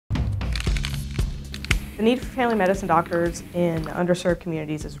The need for family medicine doctors in underserved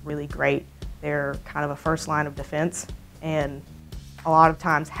communities is really great. They're kind of a first line of defense and a lot of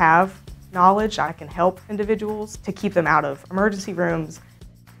times have knowledge. I can help individuals to keep them out of emergency rooms.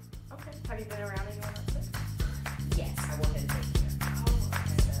 Okay, have you been around anyone like this? Yes, I work in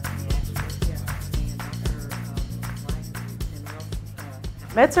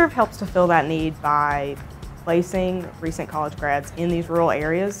daycare. MedServe helps to fill that need by placing recent college grads in these rural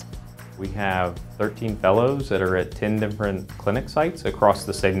areas. We have 13 fellows that are at 10 different clinic sites across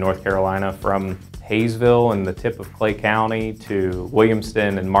the state of North Carolina, from Hayesville and the tip of Clay County to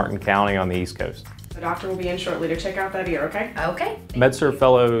Williamston and Martin County on the East Coast. The doctor will be in shortly to check out that ear, okay? Okay. MedServe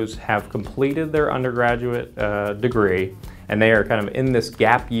fellows have completed their undergraduate degree, and they are kind of in this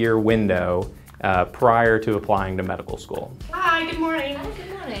gap year window prior to applying to medical school. Hi, good morning. Hi, good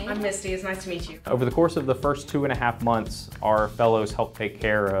morning. I'm Misty, it's nice to meet you. Over the course of the first 2.5 months, our fellows help take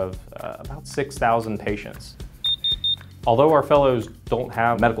care of about 6,000 patients. Although our fellows don't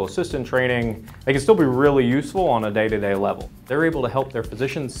have medical assistant training, they can still be really useful on a day-to-day level. They're able to help their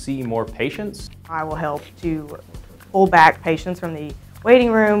physicians see more patients. I will help to pull back patients from the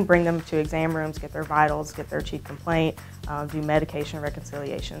waiting room, bring them to exam rooms, get their vitals, get their chief complaint, do medication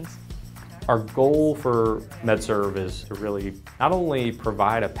reconciliations. Our goal for MedServe is to really not only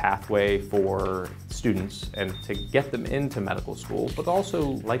provide a pathway for students and to get them into medical school, but also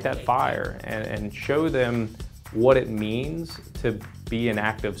light that fire and show them what it means to be an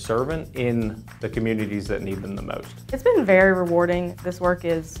active servant in the communities that need them the most. It's been very rewarding. This work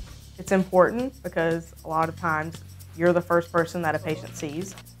it's important because a lot of times you're the first person that a patient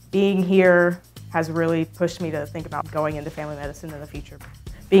sees. Being here has really pushed me to think about going into family medicine in the future.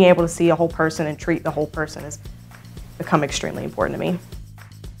 Being able to see a whole person and treat the whole person has become extremely important to me.